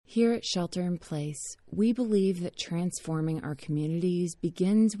Here at Shelter in Place, we believe that transforming our communities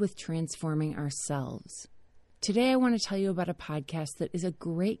begins with transforming ourselves. Today, I want to tell you about a podcast that is a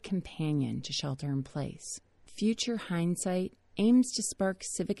great companion to Shelter in Place. Future Hindsight aims to spark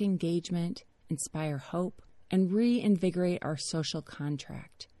civic engagement, inspire hope, and reinvigorate our social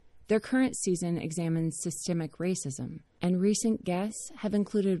contract. Their current season examines systemic racism, and recent guests have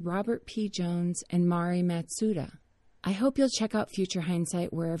included Robert P. Jones and Mari Matsuda. I hope you'll check out Future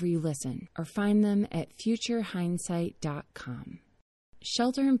Hindsight wherever you listen, or find them at futurehindsight.com.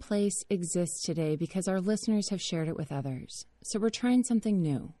 Shelter in Place exists today because our listeners have shared it with others, so we're trying something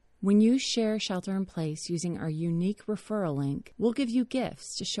new. When you share Shelter in Place using our unique referral link, we'll give you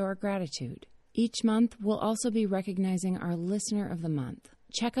gifts to show our gratitude. Each month, we'll also be recognizing our Listener of the Month.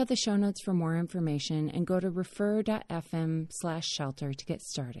 Check out the show notes for more information and go to refer.fm/shelter to get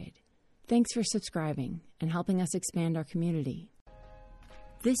started. Thanks for subscribing and helping us expand our community.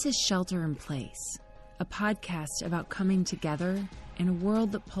 This is Shelter in Place, a podcast about coming together in a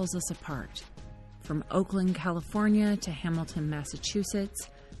world that pulls us apart. From Oakland, California to Hamilton, Massachusetts,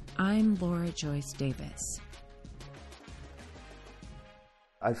 I'm Laura Joyce Davis.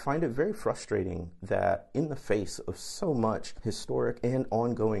 I find it very frustrating that in the face of so much historic and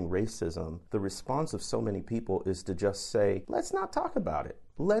ongoing racism, the response of so many people is to just say, let's not talk about it.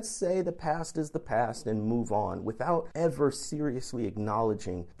 Let's say the past is the past and move on without ever seriously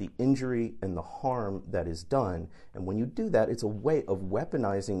acknowledging the injury and the harm that is done. And when you do that, it's a way of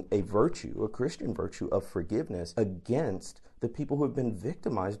weaponizing a virtue, a Christian virtue of forgiveness against the people who have been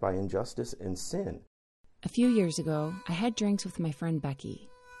victimized by injustice and sin. A few years ago, I had drinks with my friend Becky.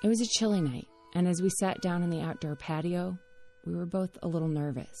 It was a chilly night, and as we sat down in the outdoor patio, we were both a little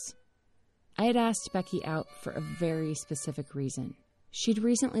nervous. I had asked Becky out for a very specific reason. She'd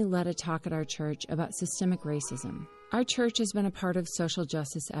recently led a talk at our church about systemic racism. Our church has been a part of social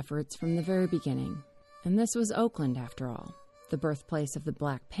justice efforts from the very beginning, and this was Oakland, after all, the birthplace of the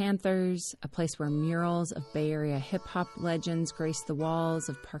Black Panthers, a place where murals of Bay Area hip-hop legends graced the walls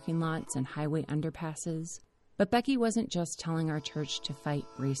of parking lots and highway underpasses. But Becky wasn't just telling our church to fight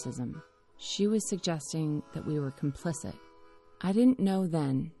racism. She was suggesting that we were complicit. I didn't know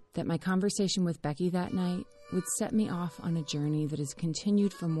then that my conversation with Becky that night would set me off on a journey that has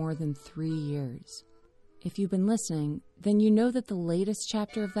continued for more than 3 years. If you've been listening, then you know that the latest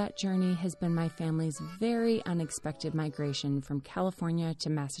chapter of that journey has been my family's very unexpected migration from California to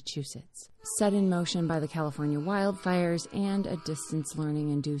Massachusetts, set in motion by the California wildfires and a distance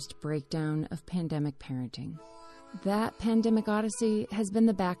learning-induced breakdown of pandemic parenting. That pandemic odyssey has been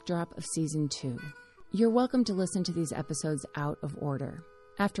the backdrop of Season 2. You're welcome to listen to these episodes out of order.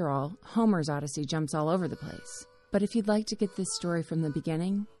 After all, Homer's Odyssey jumps all over the place. But if you'd like to get this story from the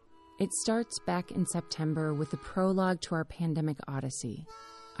beginning, it starts back in September with the prologue to our pandemic odyssey.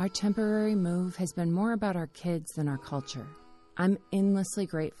 Our temporary move has been more about our kids than our culture. I'm endlessly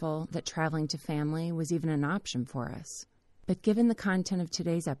grateful that traveling to family was even an option for us. But given the content of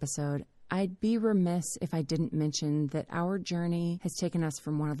today's episode, I'd be remiss if I didn't mention that our journey has taken us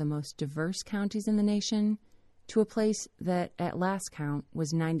from one of the most diverse counties in the nation to a place that, at last count,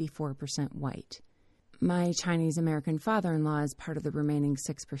 was 94% white. My Chinese-American father-in-law is part of the remaining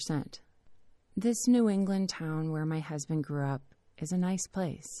 6%. This New England town where my husband grew up is a nice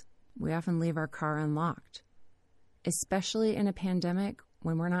place. We often leave our car unlocked. Especially in a pandemic,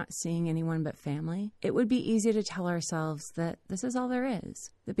 when we're not seeing anyone but family, it would be easy to tell ourselves that this is all there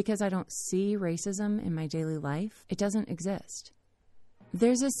is, that because I don't see racism in my daily life, it doesn't exist.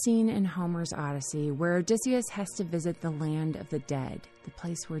 There's a scene in Homer's Odyssey where Odysseus has to visit the land of the dead, the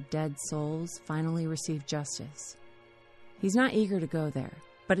place where dead souls finally receive justice. He's not eager to go there,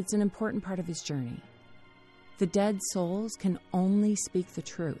 but it's an important part of his journey. The dead souls can only speak the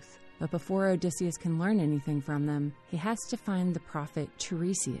truth, but before Odysseus can learn anything from them, he has to find the prophet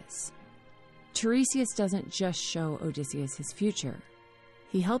Tiresias. Tiresias doesn't just show Odysseus his future.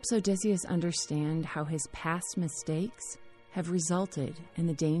 He helps Odysseus understand how his past mistakes have resulted in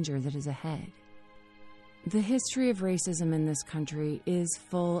the danger that is ahead. The history of racism in this country is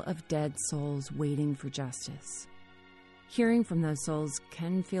full of dead souls waiting for justice. Hearing from those souls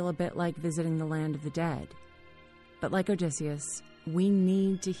can feel a bit like visiting the land of the dead. But like Odysseus, we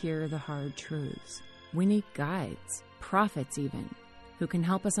need to hear the hard truths. We need guides, prophets even, who can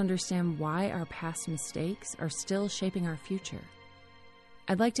help us understand why our past mistakes are still shaping our future.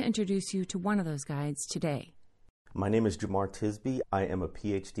 I'd like to introduce you to one of those guides today. My name is Jemar Tisby. I am a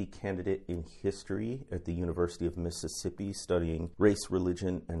PhD candidate in history at the University of Mississippi studying race,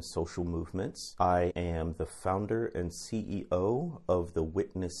 religion, and social movements. I am the founder and CEO of The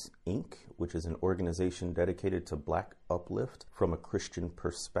Witness, Inc., which is an organization dedicated to Black uplift from a Christian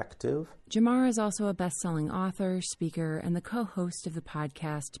perspective. Jemar is also a best-selling author, speaker, and the co-host of the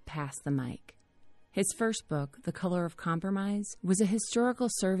podcast Pass the Mic. His first book, The Color of Compromise, was a historical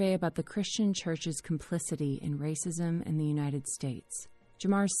survey about the Christian church's complicity in racism in the United States.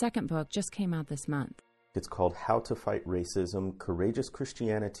 Jemar's second book just came out this month. It's called How to Fight Racism, Courageous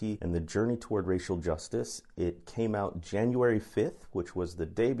Christianity, and the Journey Toward Racial Justice. It came out January 5th, which was the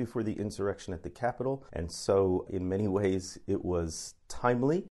day before the insurrection at the Capitol, and so in many ways it was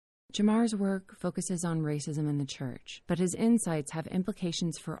timely. Jemar's work focuses on racism in the church, but his insights have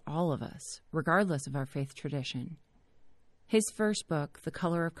implications for all of us, regardless of our faith tradition. His first book, The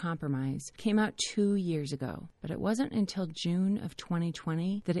Color of Compromise, came out 2 years ago, but it wasn't until June of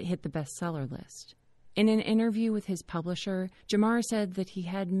 2020 that it hit the bestseller list. In an interview with his publisher, Jemar said that he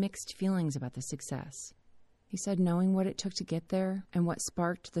had mixed feelings about the success. He said knowing what it took to get there and what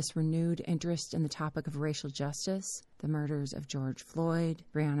sparked this renewed interest in the topic of racial justice, the murders of George Floyd,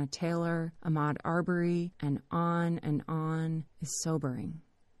 Breonna Taylor, Ahmaud Arbery, and on, is sobering.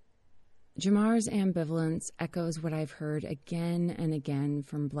 Jemar's ambivalence echoes what I've heard again and again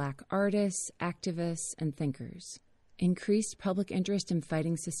from Black artists, activists, and thinkers. Increased public interest in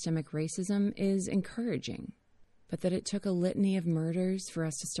fighting systemic racism is encouraging, but that it took a litany of murders for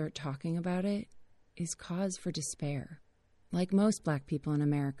us to start talking about it is cause for despair. Like most Black people in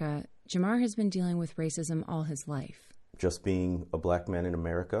America, Jemar has been dealing with racism all his life. Just being a Black man in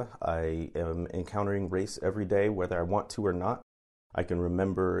America, I am encountering race every day, whether I want to or not. I can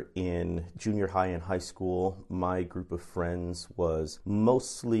remember in junior high and high school, my group of friends was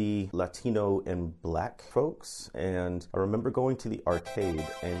mostly Latino and Black folks, and I remember going to the arcade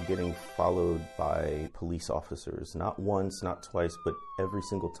and getting followed by police officers, not once, not twice, but every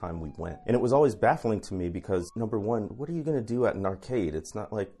single time we went. And it was always baffling to me because, number one, what are you going to do at an arcade? It's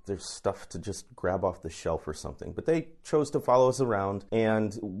not like there's stuff to just grab off the shelf or something, but they chose to follow us around,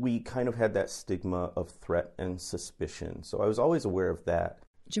 and we kind of had that stigma of threat and suspicion. So I was always aware of that.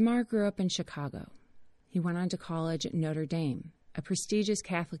 Jemar grew up in Chicago. He went on to college at Notre Dame, a prestigious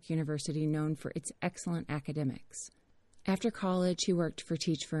Catholic university known for its excellent academics. After college, he worked for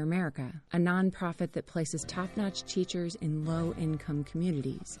Teach for America, a nonprofit that places top-notch teachers in low-income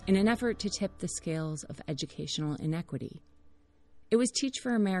communities in an effort to tip the scales of educational inequity. It was Teach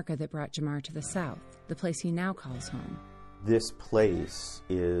for America that brought Jemar to the South, the place he now calls home. This place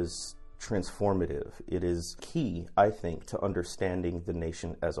is transformative. It is key, I think, to understanding the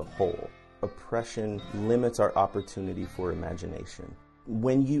nation as a whole. Oppression limits our opportunity for imagination.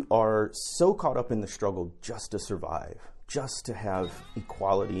 When you are so caught up in the struggle just to survive, just to have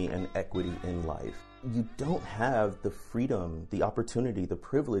equality and equity in life, you don't have the freedom, the opportunity, the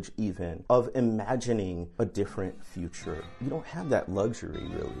privilege even of imagining a different future. You don't have that luxury,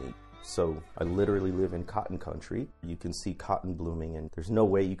 really. So I literally live in cotton country. You can see cotton blooming, and there's no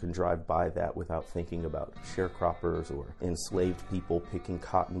way you can drive by that without thinking about sharecroppers or enslaved people picking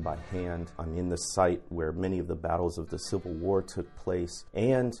cotton by hand. I'm in the site where many of the battles of the Civil War took place,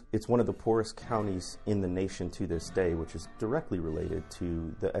 and it's one of the poorest counties in the nation to this day, which is directly related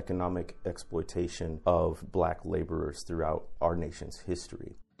to the economic exploitation of Black laborers throughout our nation's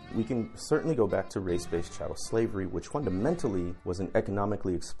history. We can certainly go back to race-based chattel slavery, which fundamentally was an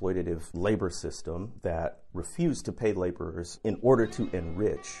economically exploitative labor system that refused to pay laborers in order to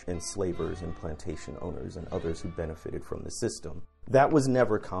enrich enslavers and plantation owners and others who benefited from the system. That was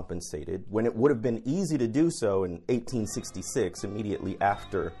never compensated. When it would have been easy to do so in 1866, immediately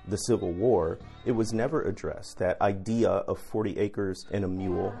after the Civil War, it was never addressed. That idea of 40 acres and a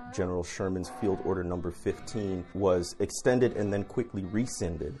mule, General Sherman's Field Order Number 15, was extended and then quickly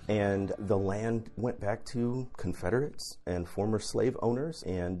rescinded. And the land went back to Confederates and former slave owners,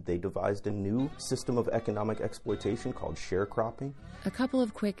 and they devised a new system of economic exploitation called sharecropping. A couple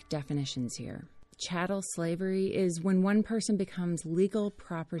of quick definitions here. Chattel slavery is when one person becomes legal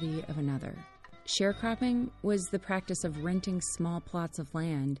property of another. Sharecropping was the practice of renting small plots of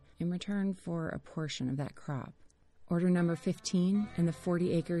land in return for a portion of that crop. Order number 15 and the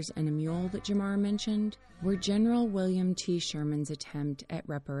 40 acres and a mule that Jemar mentioned were General William T. Sherman's attempt at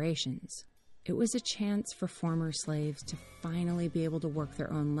reparations. It was a chance for former slaves to finally be able to work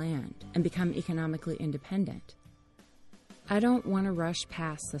their own land and become economically independent. I don't want to rush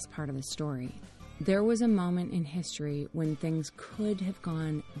past this part of the story. There was a moment in history when things could have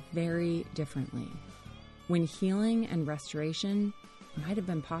gone very differently, when healing and restoration might have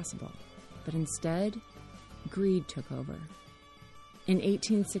been possible. But instead, greed took over. In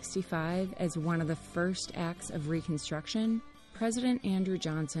 1865, as one of the first acts of Reconstruction, President Andrew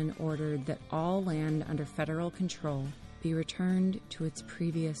Johnson ordered that all land under federal control be returned to its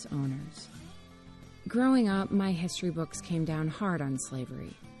previous owners. Growing up, my history books came down hard on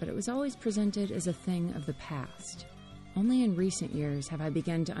slavery, but it was always presented as a thing of the past. Only in recent years have I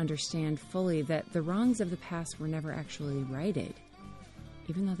begun to understand fully that the wrongs of the past were never actually righted,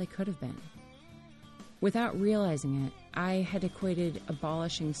 even though they could have been. Without realizing it, I had equated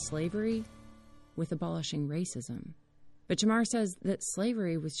abolishing slavery with abolishing racism. But Jamar says that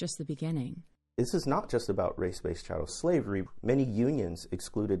slavery was just the beginning. This is not just about race-based chattel slavery. Many unions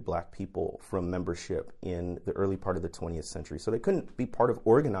excluded black people from membership in the early part of the 20th century, so they couldn't be part of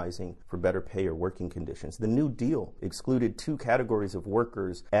organizing for better pay or working conditions. The New Deal excluded two categories of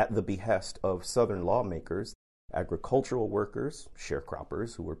workers at the behest of Southern lawmakers: agricultural workers,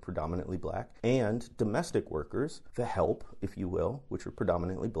 sharecroppers, who were predominantly black, and domestic workers, the help, if you will, which were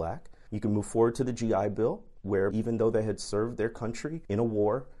predominantly black. You can move forward to the GI Bill, where even though they had served their country in a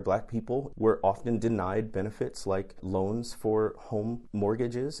war, black people were often denied benefits like loans for home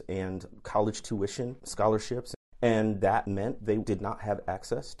mortgages and college tuition, scholarships. And that meant they did not have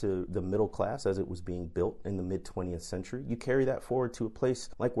access to the middle class as it was being built in the mid-20th century. You carry that forward to a place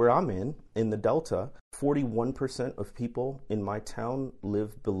like where I'm in the Delta. 41% of people in my town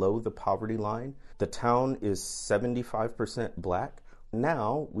live below the poverty line. The town is 75% black.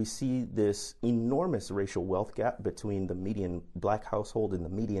 Now we see this enormous racial wealth gap between the median black household and the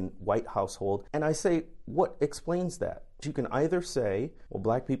median white household. And I say, what explains that? You can either say, well,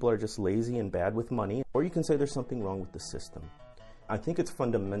 black people are just lazy and bad with money, or you can say there's something wrong with the system. I think it's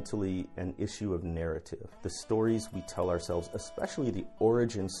fundamentally an issue of narrative. The stories we tell ourselves, especially the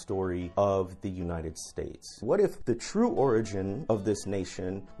origin story of the United States. What if the true origin of this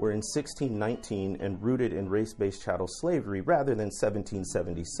nation were in 1619 and rooted in race-based chattel slavery rather than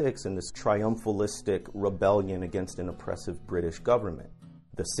 1776 in this triumphalistic rebellion against an oppressive British government?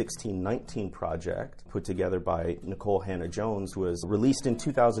 The 1619 Project, put together by Nikole Hannah-Jones, was released in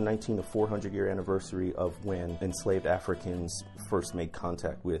 2019, the 400-year anniversary of when enslaved Africans first made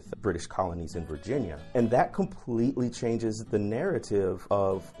contact with British colonies in Virginia. And that completely changes the narrative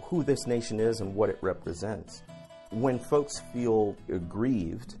of who this nation is and what it represents. When folks feel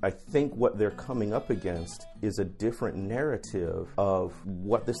aggrieved, I think what they're coming up against is a different narrative of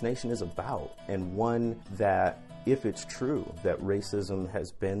what this nation is about, and one that, if it's true that racism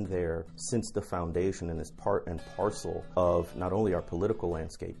has been there since the foundation and is part and parcel of not only our political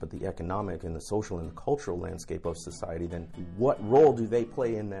landscape, but the economic and the social and the cultural landscape of society, then what role do they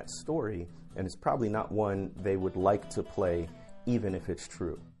play in that story? And it's probably not one they would like to play, even if it's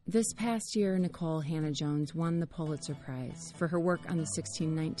true. This past year, Nikole Hannah-Jones won the Pulitzer Prize for her work on the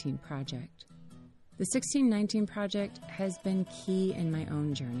 1619 Project. The 1619 Project has been key in my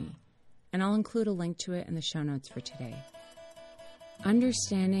own journey, and I'll include a link to it in the show notes for today.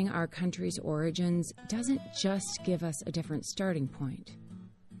 Understanding our country's origins doesn't just give us a different starting point.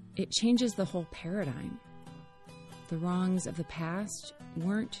 It changes the whole paradigm. The wrongs of the past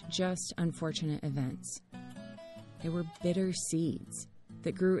weren't just unfortunate events. They were bitter seeds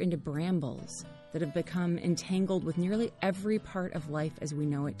that grew into brambles that have become entangled with nearly every part of life as we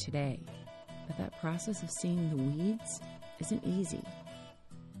know it today. But that process of seeing the weeds isn't easy.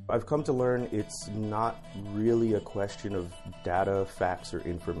 I've come to learn it's not really a question of data, facts, or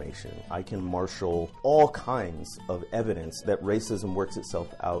information. I can marshal all kinds of evidence that racism works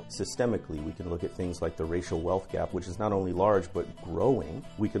itself out systemically. We can look at things like the racial wealth gap, which is not only large but growing.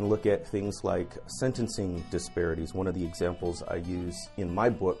 We can look at things like sentencing disparities. One of the examples I use in my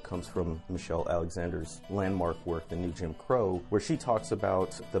book comes from Michelle Alexander's landmark work, The New Jim Crow, where she talks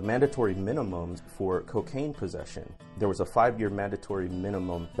about the mandatory minimums for cocaine possession. There was a 5-year mandatory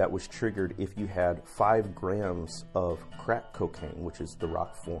minimum that was triggered if you had 5 grams of crack cocaine, which is the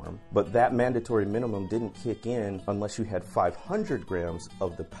rock form. But that mandatory minimum didn't kick in unless you had 500 grams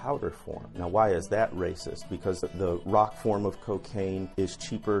of the powder form. Now, why is that racist? Because the rock form of cocaine is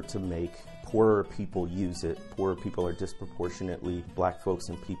cheaper to make. Poorer people use it. Poorer people are disproportionately black folks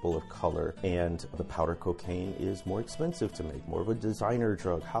and people of color. And the powder cocaine is more expensive to make, more of a designer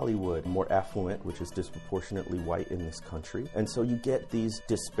drug, Hollywood, more affluent, which is disproportionately white in this country. And so you get these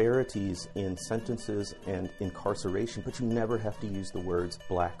disparities in sentences and incarceration, but you never have to use the words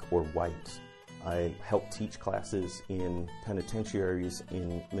black or white. I help teach classes in penitentiaries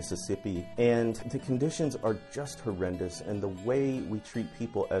in Mississippi, and the conditions are just horrendous, and the way we treat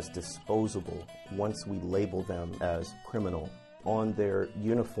people as disposable once we label them as criminal. On their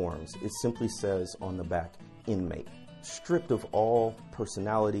uniforms, it simply says on the back, inmate. Stripped of all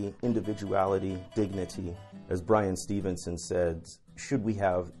personality, individuality, dignity. As Brian Stevenson said, should we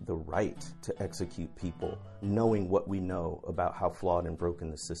have the right to execute people, knowing what we know about how flawed and broken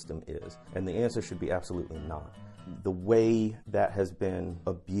the system is? And the answer should be absolutely not. The way that has been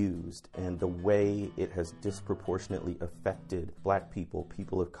abused and the way it has disproportionately affected Black people,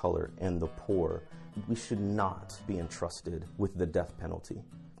 people of color, and the poor, we should not be entrusted with the death penalty.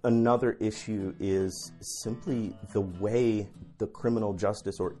 Another issue is simply the way the criminal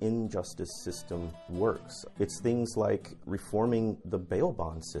justice or injustice system works. It's things like reforming the bail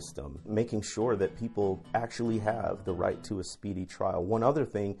bond system, making sure that people actually have the right to a speedy trial. One other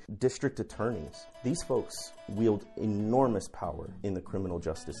thing, district attorneys. These folks wield enormous power in the criminal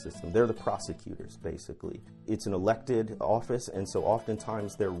justice system. They're the prosecutors, basically. It's an elected office, and so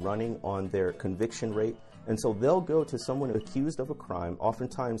oftentimes they're running on their conviction rate. And so they'll go to someone accused of a crime,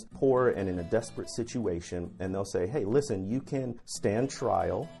 oftentimes poor and in a desperate situation, and they'll say, hey, listen, you can stand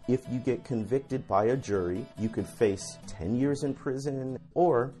trial. If you get convicted by a jury, you could face 10 years in prison,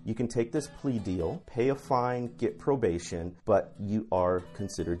 or you can take this plea deal, pay a fine, get probation, but you are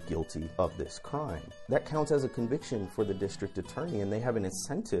considered guilty of this crime. That counts as a conviction for the district attorney, and they have an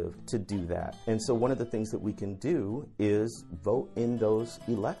incentive to do that. And so one of the things that we can do is vote in those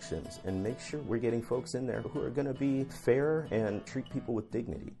elections and make sure we're getting folks in there who are going to be fair and treat people with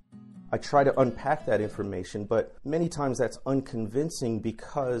dignity. I try to unpack that information, but many times that's unconvincing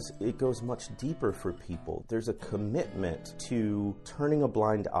because it goes much deeper for people. There's a commitment to turning a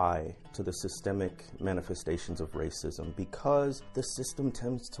blind eye to the systemic manifestations of racism because the system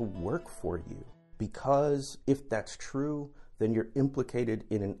tends to work for you. Because if that's true, then you're implicated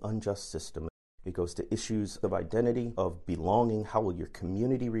in an unjust system. It goes to issues of identity, of belonging. How will your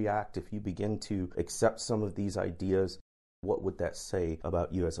community react if you begin to accept some of these ideas? What would that say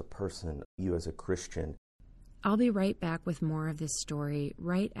about you as a person, you as a Christian? I'll be right back with more of this story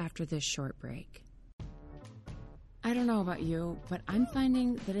right after this short break. I don't know about you, but I'm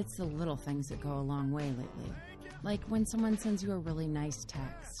finding that it's the little things that go a long way lately. Like when someone sends you a really nice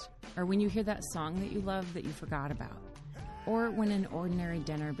text, or when you hear that song that you love that you forgot about. Or when an ordinary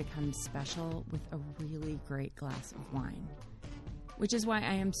dinner becomes special with a really great glass of wine. Which is why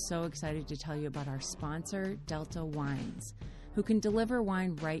I am so excited to tell you about our sponsor, Delta Wines, who can deliver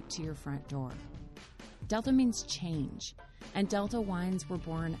wine right to your front door. Delta means change, and Delta Wines were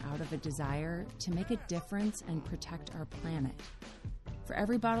born out of a desire to make a difference and protect our planet. For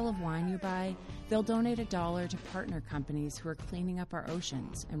every bottle of wine you buy, they'll donate $1 to partner companies who are cleaning up our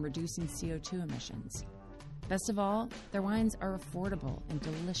oceans and reducing CO2 emissions. Best of all, their wines are affordable and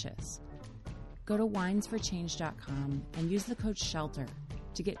delicious. Go to winesforchange.com and use the code SHELTER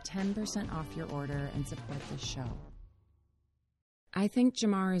to get 10% off your order and support this show. I think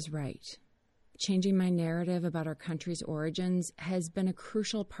Jamar is right. Changing my narrative about our country's origins has been a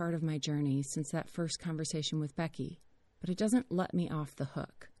crucial part of my journey since that first conversation with Becky, but it doesn't let me off the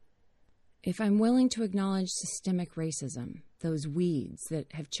hook. If I'm willing to acknowledge systemic racism, those weeds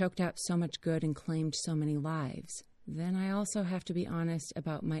that have choked out so much good and claimed so many lives, then I also have to be honest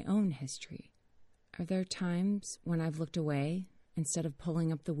about my own history. Are there times when I've looked away instead of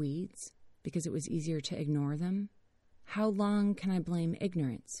pulling up the weeds because it was easier to ignore them? How long can I blame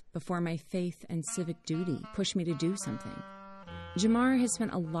ignorance before my faith and civic duty push me to do something? Jamar has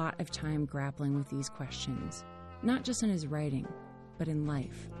spent a lot of time grappling with these questions, not just in his writing, but in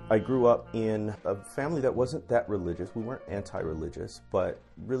life. I grew up in a family that wasn't that religious. We weren't anti-religious, but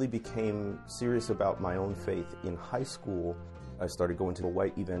really became serious about my own faith in high school. I started going to a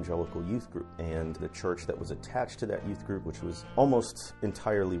white evangelical youth group, and the church that was attached to that youth group, which was almost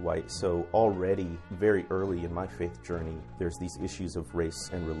entirely white. So already very early in my faith journey, there's these issues of race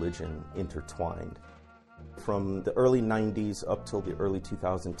and religion intertwined. From the early 90s up till the early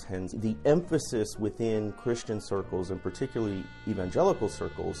 2010s, the emphasis within Christian circles, and particularly evangelical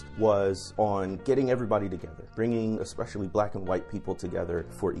circles, was on getting everybody together, bringing especially black and white people together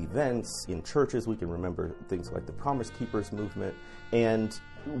for events in churches. We can remember things like the Promise Keepers movement. And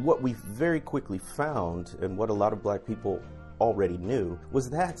what we very quickly found, and what a lot of black people already knew,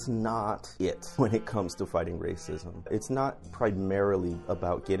 was that's not it when it comes to fighting racism. It's not primarily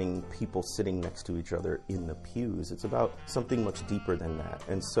about getting people sitting next to each other in the pews. It's about something much deeper than that.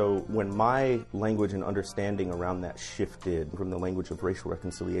 And so when my language and understanding around that shifted from the language of racial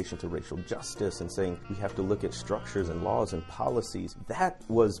reconciliation to racial justice and saying we have to look at structures and laws and policies, that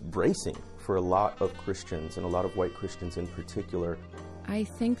was bracing for a lot of Christians, and a lot of white Christians in particular. I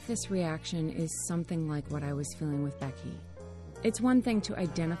think this reaction is something like what I was feeling with Becky. It's one thing to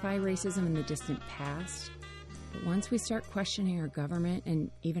identify racism in the distant past, but once we start questioning our government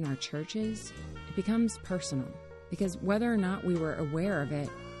and even our churches, it becomes personal. Because whether or not we were aware of it,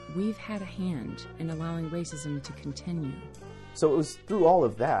 we've had a hand in allowing racism to continue. So it was through all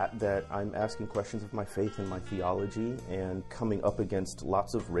of that that I'm asking questions of my faith and my theology and coming up against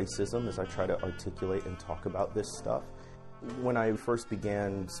lots of racism as I try to articulate and talk about this stuff. When I first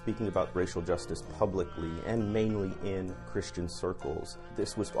began speaking about racial justice publicly and mainly in Christian circles,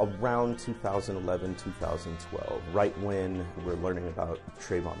 this was around 2011, 2012, right when we're learning about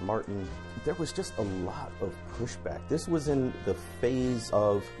Trayvon Martin. There was just a lot of pushback. This was in the phase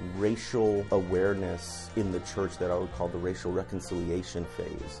of racial awareness in the church that I would call the racial reconciliation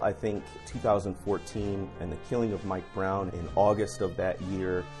phase. I think 2014 and the killing of Mike Brown in August of that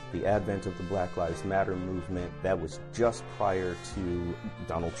year, the advent of the Black Lives Matter movement, that was just prior to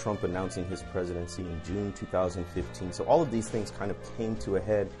Donald Trump announcing his presidency in June 2015. So all of these things kind of came to a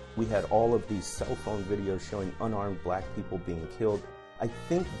head. We had all of these cell phone videos showing unarmed black people being killed. I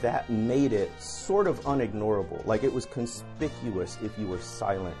think that made it sort of unignorable. Like, it was conspicuous if you were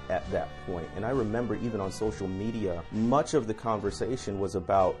silent at that point. And I remember even on social media, much of the conversation was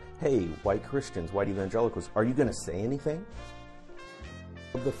about, hey, white Christians, white evangelicals, are you going to say anything?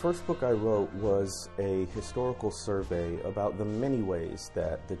 The first book I wrote was a historical survey about the many ways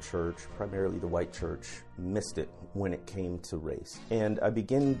that the church, primarily the white church, missed it when it came to race. And I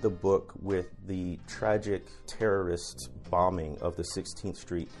begin the book with the tragic terrorist bombing of the 16th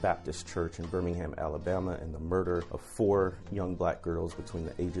Street Baptist Church in Birmingham, Alabama, and the murder of 4 young black girls between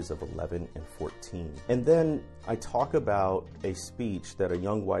the ages of 11 and 14. And then I talk about a speech that a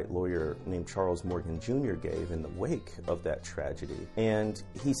young white lawyer named Charles Morgan Jr. gave in the wake of that tragedy. And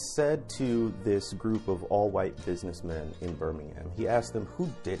he said to this group of all-white businessmen in Birmingham, he asked them, who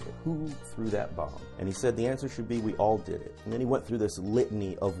did it? Who threw that bomb? And he said the answer should be, we all did it. And then he went through this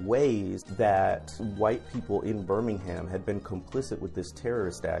litany of ways that white people in Birmingham had been complicit with this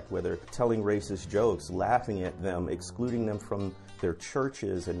terrorist act, whether telling racist jokes, laughing at them, excluding them from their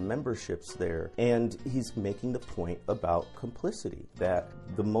churches and memberships there. And he's making the point about complicity, that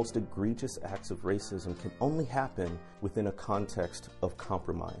the most egregious acts of racism can only happen within a context of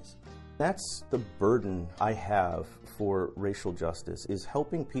compromise. That's the burden I have for racial justice, is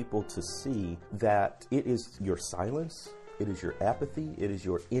helping people to see that it is your silence, it is your apathy, it is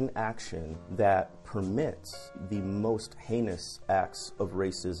your inaction that permits the most heinous acts of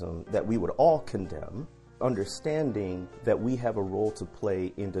racism that we would all condemn, understanding that we have a role to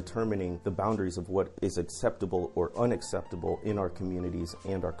play in determining the boundaries of what is acceptable or unacceptable in our communities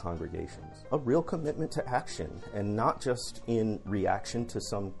and our congregations. A real commitment to action, and not just in reaction to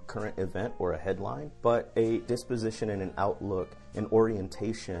some current event or a headline, but a disposition and an outlook, an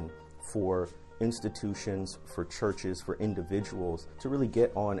orientation for institutions, for churches, for individuals to really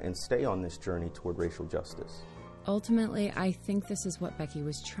get on and stay on this journey toward racial justice. Ultimately, I think this is what Becky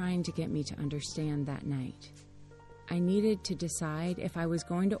was trying to get me to understand that night. I needed to decide if I was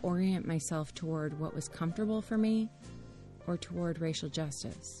going to orient myself toward what was comfortable for me or toward racial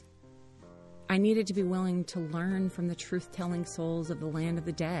justice. I needed to be willing to learn from the truth-telling souls of the land of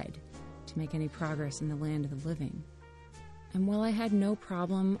the dead to make any progress in the land of the living. And while I had no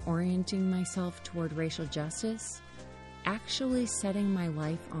problem orienting myself toward racial justice, actually setting my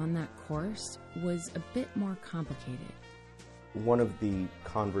life on that course was a bit more complicated. One of the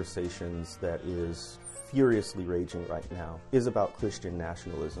conversations that is furiously raging right now is about Christian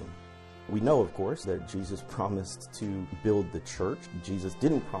nationalism. We know, of course, that Jesus promised to build the church. Jesus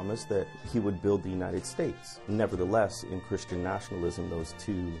didn't promise that he would build the United States. Nevertheless, in Christian nationalism, those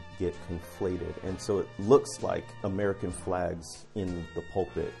two get conflated. And so it looks like American flags in the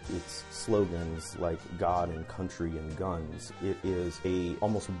pulpit. It's slogans like God and country and guns. It is a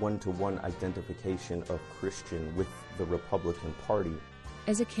almost one-to-one identification of Christian with the Republican Party.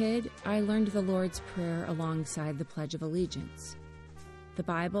 As a kid, I learned the Lord's Prayer alongside the Pledge of Allegiance. The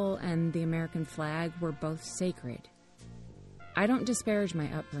Bible and the American flag were both sacred. I don't disparage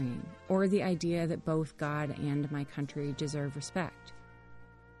my upbringing or the idea that both God and my country deserve respect.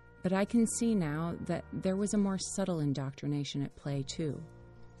 But I can see now that there was a more subtle indoctrination at play, too.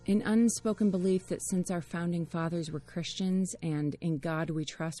 An unspoken belief that since our founding fathers were Christians and "In God We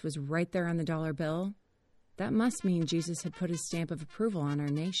Trust" was right there on the dollar bill, that must mean Jesus had put his stamp of approval on our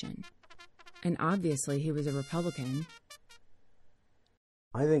nation. And obviously he was a Republican.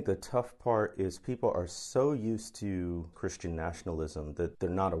 I think the tough part is people are so used to Christian nationalism that they're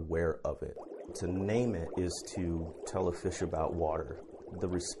not aware of it. To name it is to tell a fish about water. The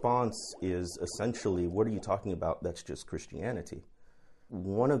response is essentially, what are you talking about? That's just Christianity.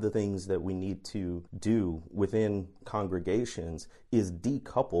 One of the things that we need to do within congregations is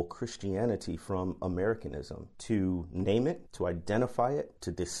decouple Christianity from Americanism, to name it, to identify it,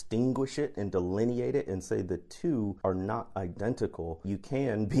 to distinguish it and delineate it and say the two are not identical. You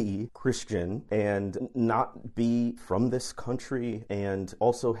can be Christian and not be from this country and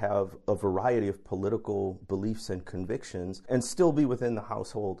also have a variety of political beliefs and convictions and still be within the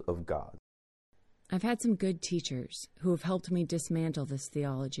household of God. I've had some good teachers who have helped me dismantle this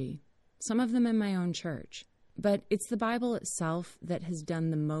theology, some of them in my own church. But it's the Bible itself that has done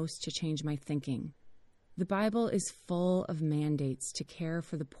the most to change my thinking. The Bible is full of mandates to care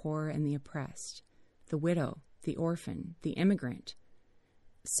for the poor and the oppressed, the widow, the orphan, the immigrant.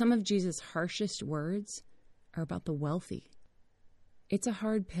 Some of Jesus' harshest words are about the wealthy. It's a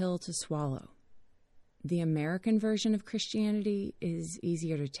hard pill to swallow. The American version of Christianity is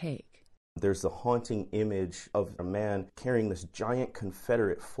easier to take. There's the haunting image of a man carrying this giant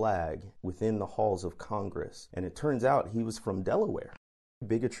Confederate flag within the halls of Congress. And it turns out he was from Delaware.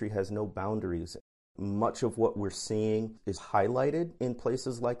 Bigotry has no boundaries. Much of what we're seeing is highlighted in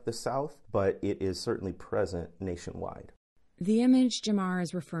places like the South, but it is certainly present nationwide. The image Jamar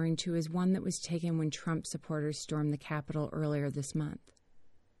is referring to is one that was taken when Trump supporters stormed the Capitol earlier this month.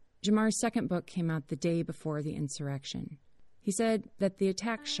 Jamar's second book came out the day before the insurrection. He said that the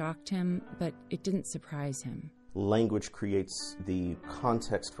attack shocked him, but it didn't surprise him. Language creates the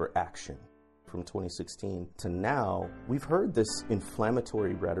context for action. From 2016 to now, we've heard this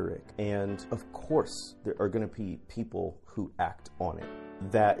inflammatory rhetoric, and of course there are going to be people who act on it.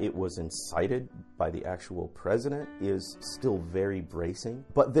 That it was incited by the actual president is still very bracing,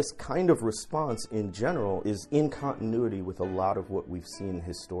 but this kind of response in general is in continuity with a lot of what we've seen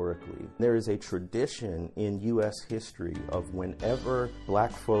historically. There is a tradition in U.S. history of whenever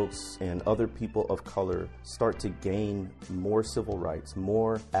black folks and other people of color start to gain more civil rights,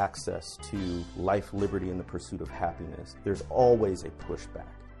 more access to life, liberty, and the pursuit of happiness, there's always a pushback.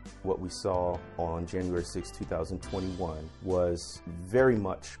 What we saw on January 6, 2021 was very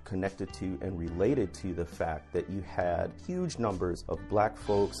much connected to and related to the fact that you had huge numbers of black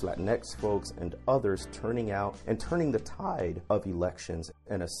folks, Latinx folks, and others turning out and turning the tide of elections,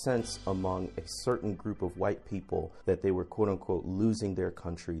 and a sense among a certain group of white people that they were quote-unquote losing their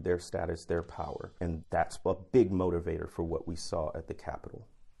country, their status, their power. And that's a big motivator for what we saw at the Capitol.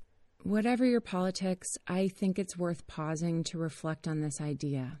 Whatever your politics, I think it's worth pausing to reflect on this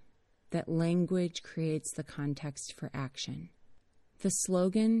idea that language creates the context for action. The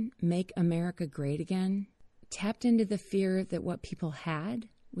slogan, "Make America Great Again," tapped into the fear that what people had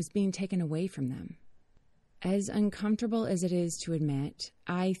was being taken away from them. As uncomfortable as it is to admit,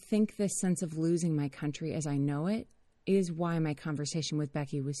 I think this sense of losing my country as I know it is why my conversation with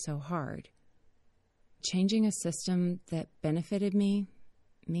Becky was so hard. Changing a system that benefited me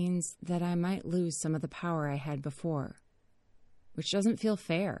means that I might lose some of the power I had before, which doesn't feel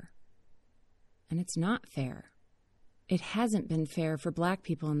fair. And it's not fair. It hasn't been fair for black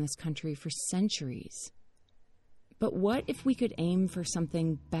people in this country for centuries. But what if we could aim for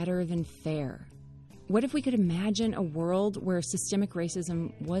something better than fair? What if we could imagine a world where systemic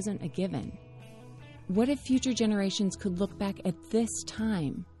racism wasn't a given? What if future generations could look back at this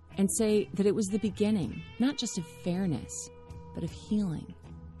time and say that it was the beginning, not just of fairness, but of healing?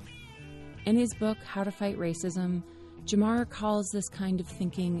 In his book, How to Fight Racism, Jamar calls this kind of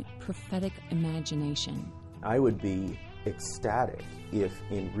thinking prophetic imagination. I would be ecstatic if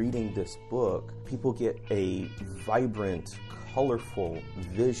in reading this book, people get a vibrant, colorful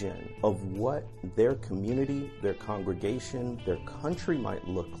vision of what their community, their congregation, their country might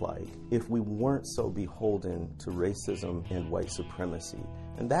look like if we weren't so beholden to racism and white supremacy.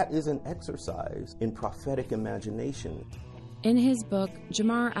 And that is an exercise in prophetic imagination. In his book,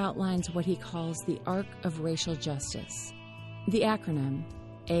 Jamar outlines what he calls the arc of racial justice. The acronym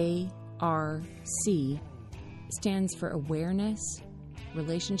ARC stands for awareness,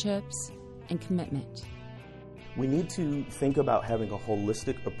 relationships, and commitment. We need to think about having a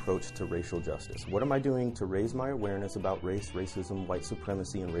holistic approach to racial justice. What am I doing to raise my awareness about race, racism, white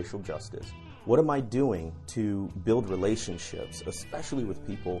supremacy, and racial justice? What am I doing to build relationships, especially with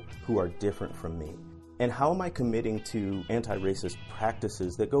people who are different from me? And how am I committing to anti-racist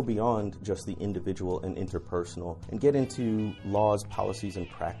practices that go beyond just the individual and interpersonal and get into laws, policies, and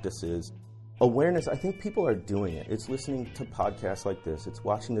practices? Awareness, I think people are doing it. It's listening to podcasts like this. It's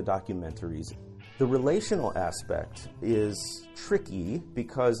watching the documentaries. The relational aspect is tricky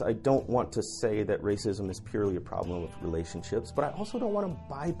because I don't want to say that racism is purely a problem with relationships, but I also don't want to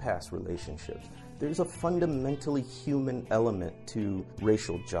bypass relationships. There's a fundamentally human element to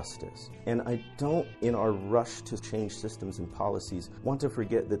racial justice. And I don't, in our rush to change systems and policies, want to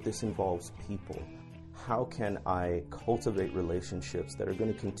forget that this involves people. How can I cultivate relationships that are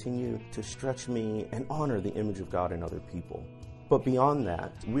going to continue to stretch me and honor the image of God in other people? But beyond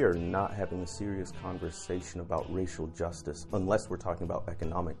that, we are not having a serious conversation about racial justice unless we're talking about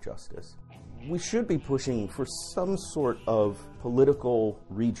economic justice. We should be pushing for some sort of political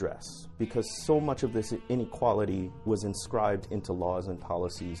redress because so much of this inequality was inscribed into laws and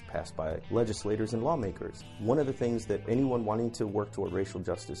policies passed by legislators and lawmakers. One of the things that anyone wanting to work toward racial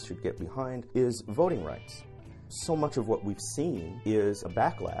justice should get behind is voting rights. So much of what we've seen is a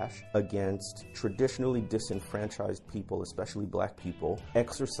backlash against traditionally disenfranchised people, especially black people,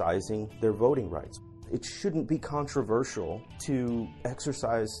 exercising their voting rights. It shouldn't be controversial to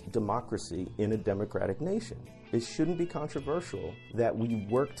exercise democracy in a democratic nation. It shouldn't be controversial that we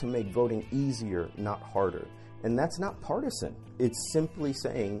work to make voting easier, not harder. And that's not partisan. It's simply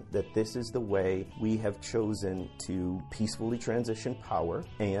saying that this is the way we have chosen to peacefully transition power,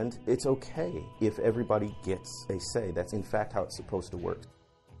 and it's okay if everybody gets a say. That's in fact how it's supposed to work.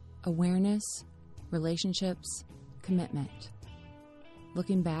 Awareness, relationships, commitment.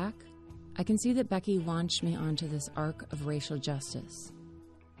 Looking back, I can see that Becky launched me onto this arc of racial justice.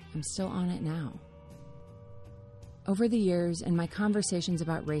 I'm still on it now. Over the years, in my conversations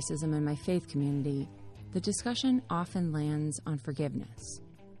about racism in my faith community, the discussion often lands on forgiveness.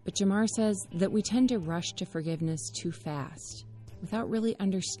 But Jamar says that we tend to rush to forgiveness too fast, without really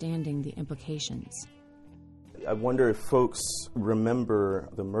understanding the implications. I wonder if folks remember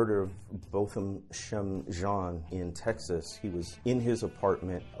the murder of Botham Shem Jean in Texas. He was in his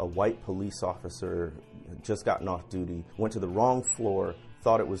apartment. A white police officer had just gotten off duty, went to the wrong floor,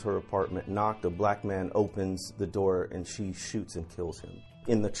 thought it was her apartment, knocked, a black man opens the door, and she shoots and kills him.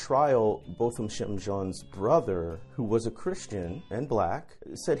 In the trial, Botham Shem Jean's brother, who was a Christian and black,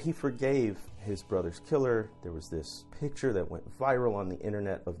 said he forgave his brother's killer. There was this picture that went viral on the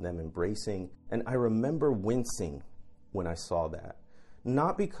internet of them embracing, and I remember wincing when I saw that.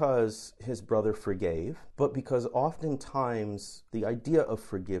 Not because his brother forgave, but because oftentimes the idea of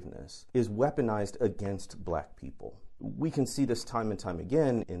forgiveness is weaponized against black people. We can see this time and time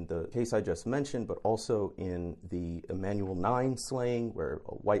again in the case I just mentioned, but also in the Emanuel 9 slaying, where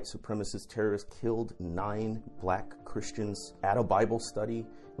a white supremacist terrorist killed 9 black Christians at a Bible study.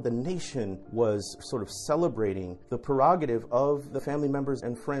 The nation was sort of celebrating the prerogative of the family members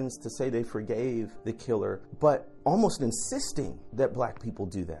and friends to say they forgave the killer, but almost insisting that black people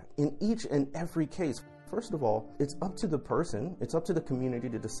do that in each and every case. First of all, it's up to the person, it's up to the community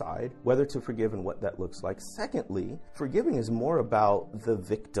to decide whether to forgive and what that looks like. Secondly, forgiving is more about the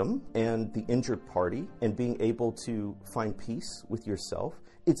victim and the injured party and being able to find peace with yourself.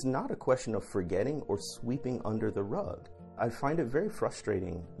 It's not a question of forgetting or sweeping under the rug. I find it very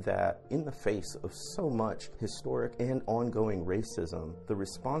frustrating that in the face of so much historic and ongoing racism, the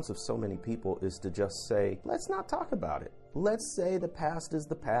response of so many people is to just say, let's not talk about it. Let's say the past is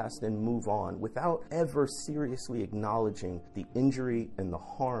the past and move on without ever seriously acknowledging the injury and the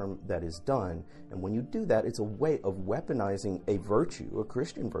harm that is done. And when you do that, it's a way of weaponizing a virtue, a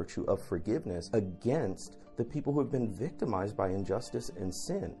Christian virtue of forgiveness against the people who have been victimized by injustice and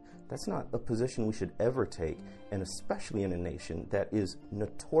sin. That's not a position we should ever take, and especially in a nation that is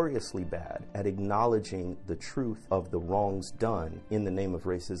notoriously bad at acknowledging the truth of the wrongs done in the name of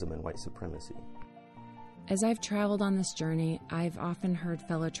racism and white supremacy. As I've traveled on this journey, I've often heard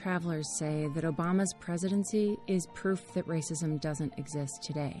fellow travelers say that Obama's presidency is proof that racism doesn't exist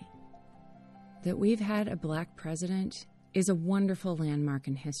today. That we've had a black president is a wonderful landmark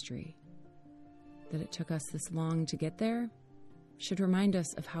in history. That it took us this long to get there should remind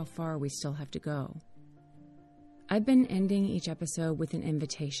us of how far we still have to go. I've been ending each episode with an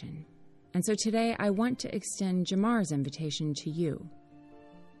invitation, and so today I want to extend Jamar's invitation to you.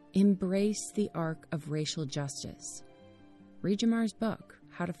 Embrace the arc of racial justice. Read Jamar's book,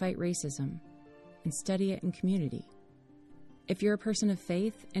 How to Fight Racism, and study it in community. If you're a person of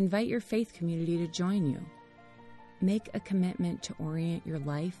faith, invite your faith community to join you. Make a commitment to orient your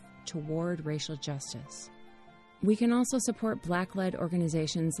life toward racial justice. We can also support Black-led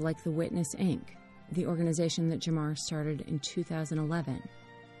organizations like The Witness, Inc., the organization that Jamar started in 2011.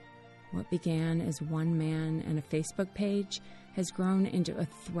 What began as one man and a Facebook page has grown into a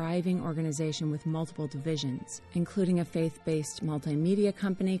thriving organization with multiple divisions, including a faith-based multimedia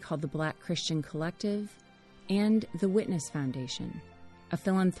company called the Black Christian Collective and the Witness Foundation, a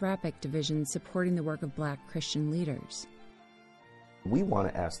philanthropic division supporting the work of Black Christian leaders. We want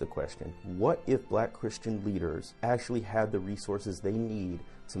to ask the question, what if Black Christian leaders actually had the resources they need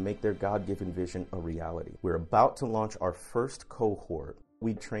to make their God-given vision a reality? We're about to launch our first cohort.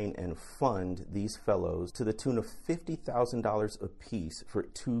 We train and fund these fellows to the tune of $50,000 apiece for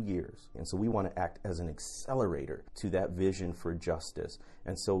 2 years. And so we want to act as an accelerator to that vision for justice.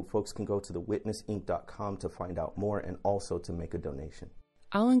 And so folks can go to thewitnessinc.com to find out more and also to make a donation.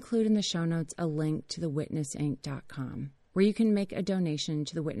 I'll include in the show notes a link to thewitnessinc.com, where you can make a donation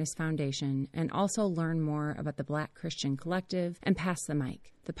to the Witness Foundation and also learn more about the Black Christian Collective and Pass the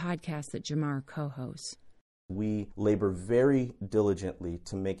Mic, the podcast that Jamar co-hosts. We labor very diligently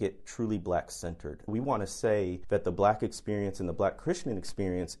to make it truly Black-centered. We want to say that the Black experience and the Black Christian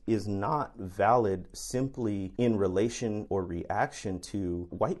experience is not valid simply in relation or reaction to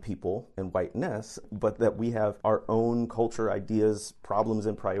white people and whiteness, but that we have our own culture, ideas, problems,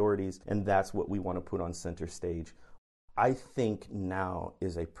 and priorities, and that's what we want to put on center stage. I think now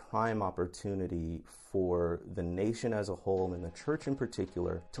is a prime opportunity for the nation as a whole and the church in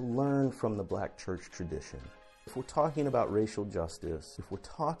particular to learn from the Black church tradition. If we're talking about racial justice, if we're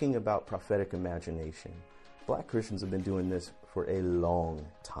talking about prophetic imagination, Black Christians have been doing this for a long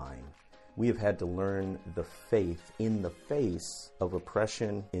time. We have had to learn the faith in the face of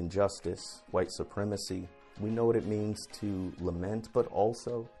oppression, injustice, white supremacy. We know what it means to lament, but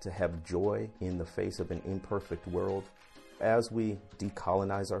also to have joy in the face of an imperfect world. As we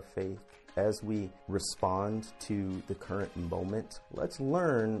decolonize our faith, as we respond to the current moment, let's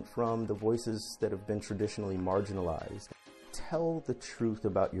learn from the voices that have been traditionally marginalized. Tell the truth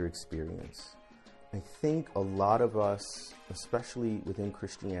about your experience. I think a lot of us, especially within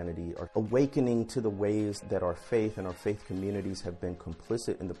Christianity, are awakening to the ways that our faith and our faith communities have been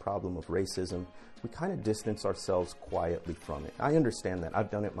complicit in the problem of racism. We kind of distance ourselves quietly from it. I understand that.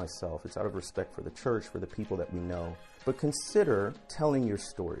 I've done it myself. It's out of respect for the church, for the people that we know. But consider telling your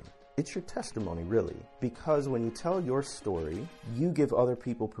story. It's your testimony, really, because when you tell your story, you give other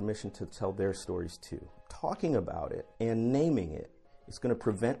people permission to tell their stories too. Talking about it and naming it, it's going to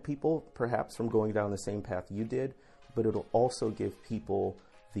prevent people perhaps from going down the same path you did, but it'll also give people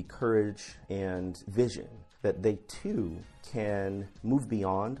the courage and vision that they too can move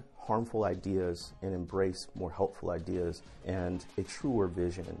beyond harmful ideas and embrace more helpful ideas and a truer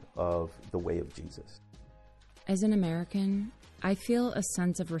vision of the way of Jesus. As an American, I feel a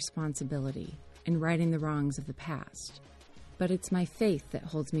sense of responsibility in righting the wrongs of the past, but it's my faith that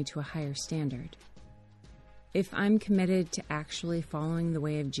holds me to a higher standard. If I'm committed to actually following the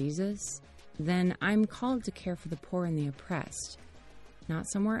way of Jesus, then I'm called to care for the poor and the oppressed, not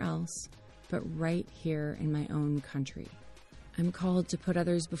somewhere else, but right here in my own country. I'm called to put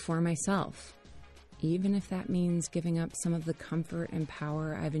others before myself, even if that means giving up some of the comfort and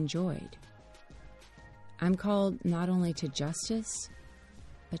power I've enjoyed. I'm called not only to justice,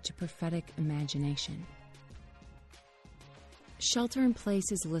 but to prophetic imagination. Shelter in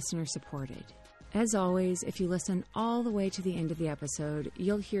Place is listener-supported. As always, if you listen all the way to the end of the episode,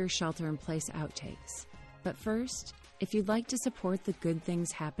 you'll hear Shelter in Place outtakes. But first, if you'd like to support the good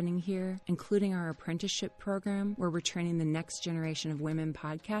things happening here, including our apprenticeship program where we're training the next generation of women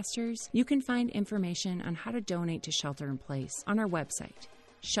podcasters, you can find information on how to donate to Shelter in Place on our website,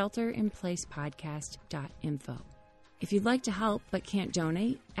 shelterinplacepodcast.info. If you'd like to help but can't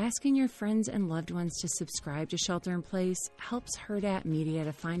donate, asking your friends and loved ones to subscribe to Shelter in Place helps Hurrdat Media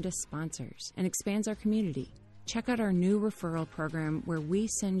to find us sponsors and expands our community. Check out our new referral program where we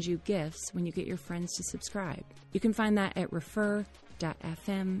send you gifts when you get your friends to subscribe. You can find that at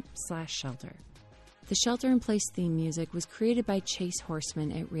refer.fm/shelter. The Shelter in Place theme music was created by Chase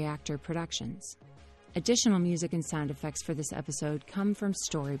Horseman at Reactor Productions. Additional music and sound effects for this episode come from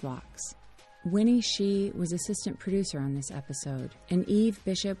Storyblocks. Winnie Shee was assistant producer on this episode, and Eve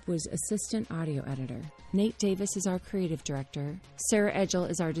Bishop was assistant audio editor. Nate Davis is our creative director, Sarah Edgell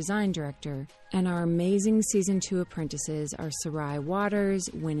is our design director, and our amazing Season 2 apprentices are Sarai Waters,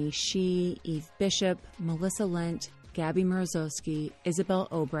 Winnie Shee, Eve Bishop, Melissa Lent, Gabby Morozowski, Isabel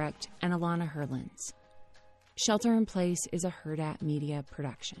Obrecht, and Alana Herlins. Shelter in Place is a Hurrdat Media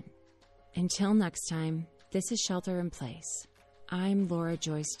production. Until next time, this is Shelter in Place. I'm Laura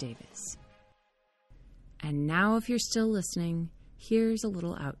Joyce Davis. And now, if you're still listening, here's a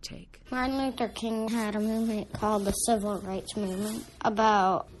little outtake. Martin Luther King had a movement called the Civil Rights Movement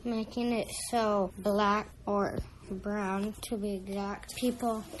about making it so black or brown, to be exact,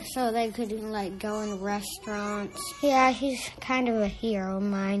 people, so they could, go in restaurants. Yeah, he's kind of a hero of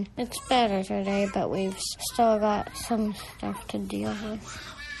mine. It's better today, but we've still got some stuff to deal with.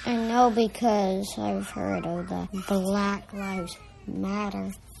 I know because I've heard of the Black Lives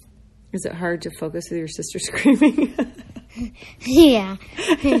matter. Is it hard to focus with your sister screaming? Yeah.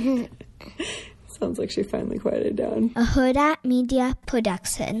 Sounds like she finally quieted down. A Huda Media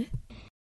Production.